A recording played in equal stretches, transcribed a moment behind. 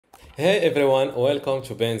Hey everyone, welcome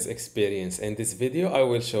to Ben's Experience. In this video, I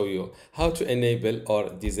will show you how to enable or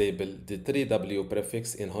disable the 3W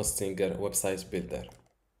prefix in Hostinger website builder.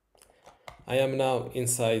 I am now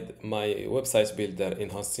inside my website builder in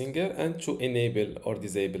Hostinger, and to enable or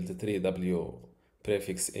disable the 3W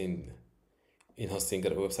prefix in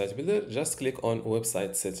Hostinger website builder, just click on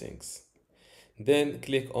website settings. Then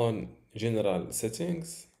click on general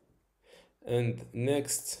settings, and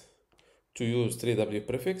next to use 3W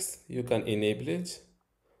prefix, you can enable it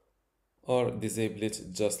or disable it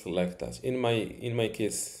just like that. In my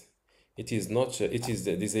case, it is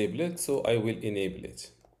disabled, so I will enable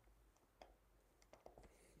it.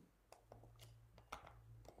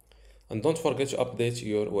 And don't forget to update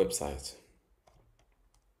your website.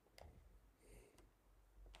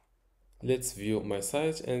 Let's view my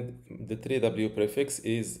site, and the 3W prefix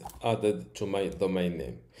is added to my domain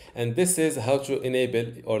name. And this is how to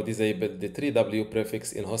enable or disable the 3W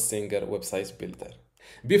prefix in Hostinger website builder.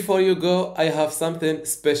 Before you go, I have something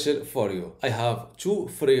special for you. I have 2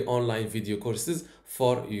 free online video courses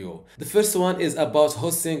for you. The first one is about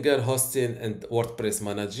Hostinger hosting and WordPress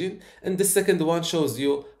managing, and the second one shows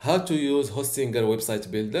you how to use Hostinger website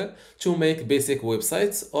builder to make basic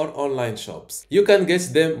websites or online shops. You can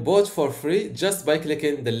get them both for free just by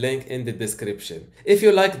clicking the link in the description. If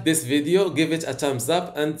you like this video, give it a thumbs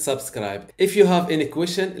up and subscribe. If you have any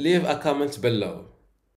question, leave a comment below.